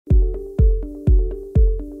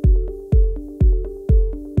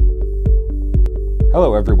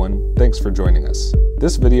Hello everyone, thanks for joining us.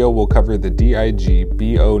 This video will cover the DIG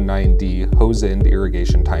B09D hose-end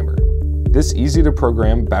irrigation timer. This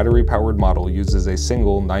easy-to-program battery-powered model uses a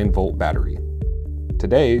single 9-volt battery.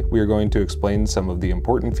 Today, we are going to explain some of the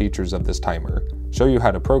important features of this timer, show you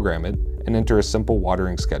how to program it, and enter a simple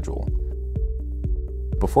watering schedule.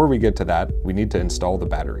 Before we get to that, we need to install the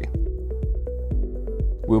battery.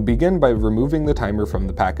 We'll begin by removing the timer from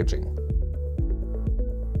the packaging.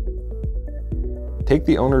 Take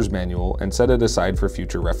the owner's manual and set it aside for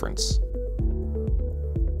future reference.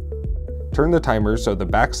 Turn the timer so the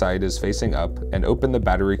back side is facing up and open the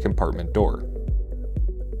battery compartment door.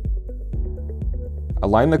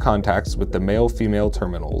 Align the contacts with the male-female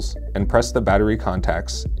terminals and press the battery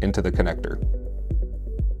contacts into the connector.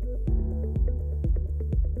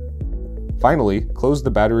 Finally, close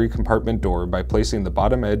the battery compartment door by placing the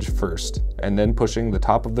bottom edge first and then pushing the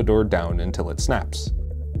top of the door down until it snaps.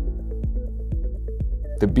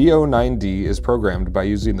 The B09D is programmed by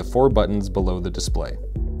using the 4 buttons below the display.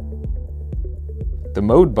 The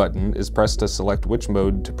Mode button is pressed to select which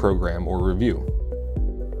mode to program or review.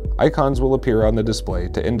 Icons will appear on the display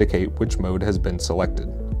to indicate which mode has been selected.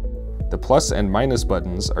 The plus and minus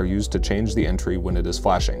buttons are used to change the entry when it is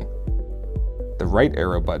flashing. The right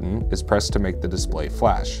arrow button is pressed to make the display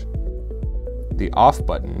flash. The off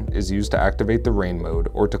button is used to activate the rain mode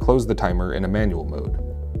or to close the timer in a manual mode.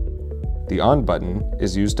 The on button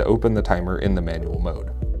is used to open the timer in the manual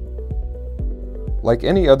mode. Like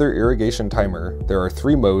any other irrigation timer, there are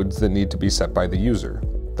 3 modes that need to be set by the user: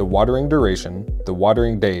 the watering duration, the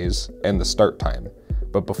watering days, and the start time.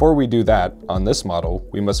 But before we do that, on this model,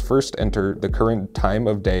 we must first enter the current time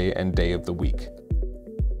of day and day of the week.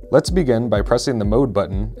 Let's begin by pressing the Mode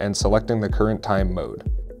button and selecting the current time mode.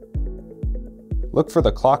 Look for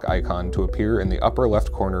the clock icon to appear in the upper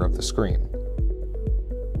left corner of the screen.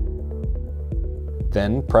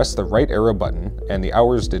 Then press the right arrow button and the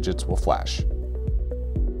hours digits will flash.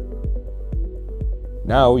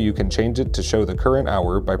 Now you can change it to show the current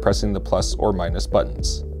hour by pressing the plus or minus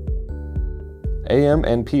buttons. AM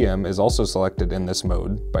and PM is also selected in this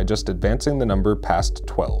mode by just advancing the number past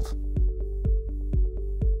 12.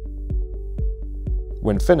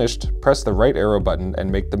 When finished, press the right arrow button and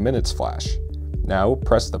make the minutes flash. Now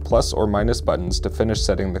press the plus or minus buttons to finish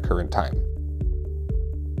setting the current time.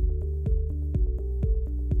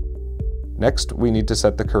 Next, we need to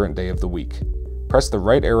set the current day of the week. Press the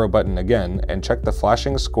right arrow button again and check the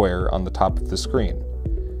flashing square on the top of the screen.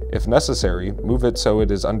 If necessary, move it so it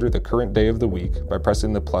is under the current day of the week by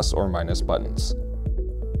pressing the plus or minus buttons.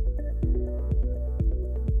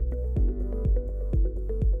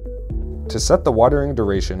 To set the watering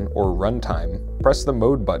duration or run time, press the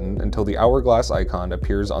Mode button until the hourglass icon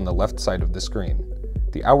appears on the left side of the screen.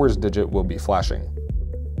 The hours digit will be flashing.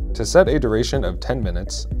 To set a duration of 10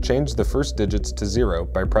 minutes, change the first digits to 0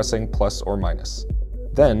 by pressing plus or minus.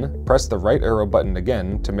 Then, press the right arrow button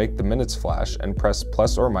again to make the minutes flash and press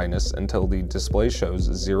plus or minus until the display shows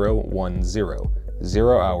 010,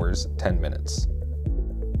 0 hours, 10 minutes.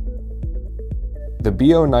 The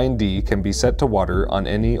B09D can be set to water on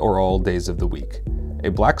any or all days of the week. A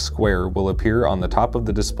black square will appear on the top of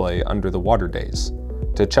the display under the water days.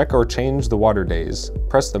 To check or change the water days,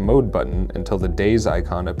 press the Mode button until the days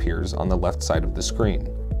icon appears on the left side of the screen.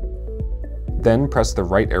 Then press the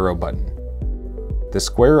right arrow button. The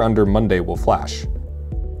square under Monday will flash.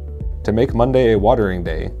 To make Monday a watering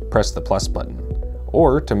day, press the plus button.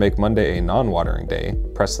 Or to make Monday a non-watering day,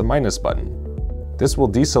 press the minus button. This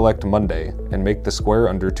will deselect Monday and make the square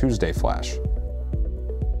under Tuesday flash.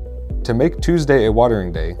 To make Tuesday a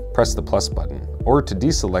watering day, press the plus button, or to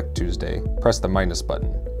deselect Tuesday, press the minus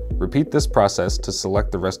button. Repeat this process to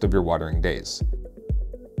select the rest of your watering days.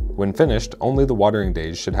 When finished, only the watering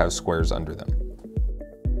days should have squares under them.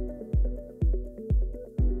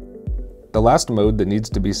 The last mode that needs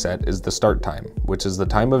to be set is the start time, which is the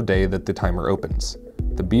time of day that the timer opens.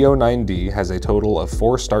 The B09D has a total of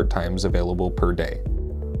 4 start times available per day.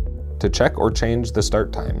 To check or change the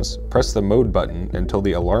start times, press the Mode button until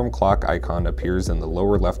the alarm clock icon appears in the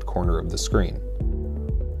lower left corner of the screen.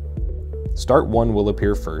 Start 1 will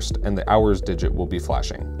appear first and the hours digit will be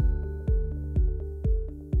flashing.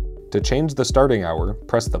 To change the starting hour,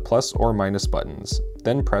 press the plus or minus buttons,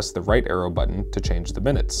 then press the right arrow button to change the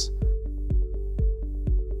minutes.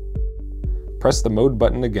 Press the Mode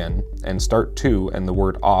button again and start 2 and the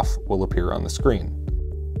word off will appear on the screen.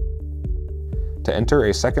 To enter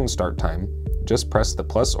a second start time, just press the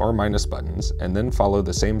plus or minus buttons and then follow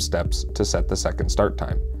the same steps to set the second start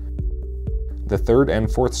time. The third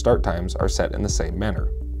and fourth start times are set in the same manner.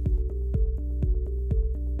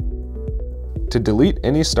 To delete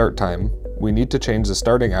any start time, we need to change the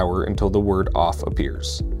starting hour until the word off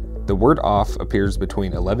appears. The word off appears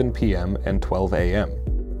between 11 p.m. and 12 a.m.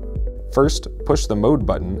 First, push the mode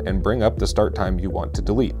button and bring up the start time you want to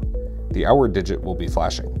delete. The hour digit will be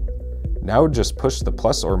flashing. Now just push the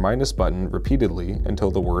plus or minus button repeatedly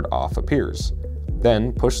until the word off appears.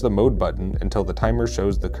 Then push the mode button until the timer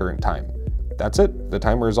shows the current time. That's it, the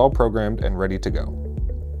timer is all programmed and ready to go.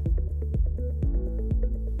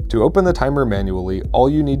 To open the timer manually, all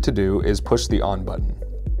you need to do is push the on button.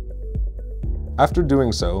 After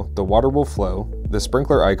doing so, the water will flow, the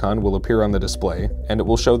sprinkler icon will appear on the display, and it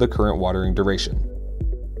will show the current watering duration.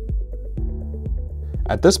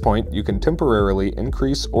 At this point, you can temporarily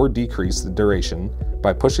increase or decrease the duration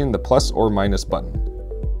by pushing the plus or minus button.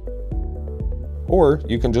 Or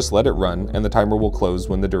you can just let it run and the timer will close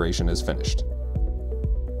when the duration is finished.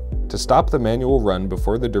 To stop the manual run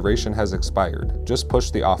before the duration has expired, just push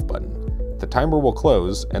the off button. The timer will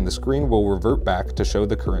close and the screen will revert back to show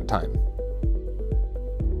the current time.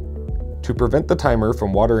 To prevent the timer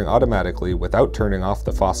from watering automatically without turning off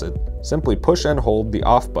the faucet, simply push and hold the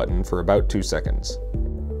off button for about 2 seconds.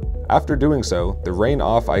 After doing so, the rain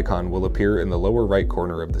off icon will appear in the lower right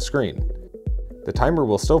corner of the screen. The timer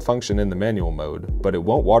will still function in the manual mode, but it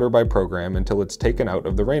won't water by program until it's taken out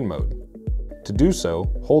of the rain mode. To do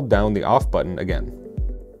so, hold down the off button again.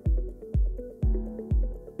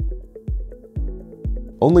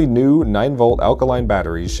 Only new 9-volt alkaline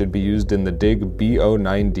batteries should be used in the DIG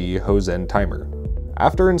B09D hose end timer.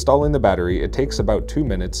 After installing the battery, it takes about 2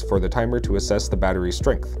 minutes for the timer to assess the battery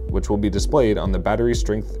strength, which will be displayed on the battery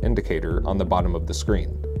strength indicator on the bottom of the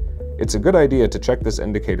screen. It's a good idea to check this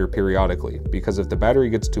indicator periodically, because if the battery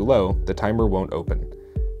gets too low, the timer won't open.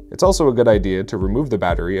 It's also a good idea to remove the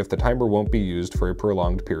battery if the timer won't be used for a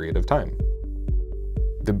prolonged period of time.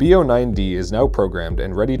 The B09D is now programmed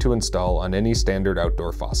and ready to install on any standard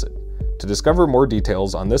outdoor faucet. To discover more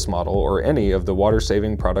details on this model or any of the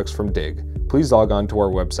water-saving products from DIG, please log on to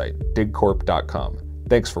our website, digcorp.com.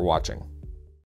 Thanks for watching.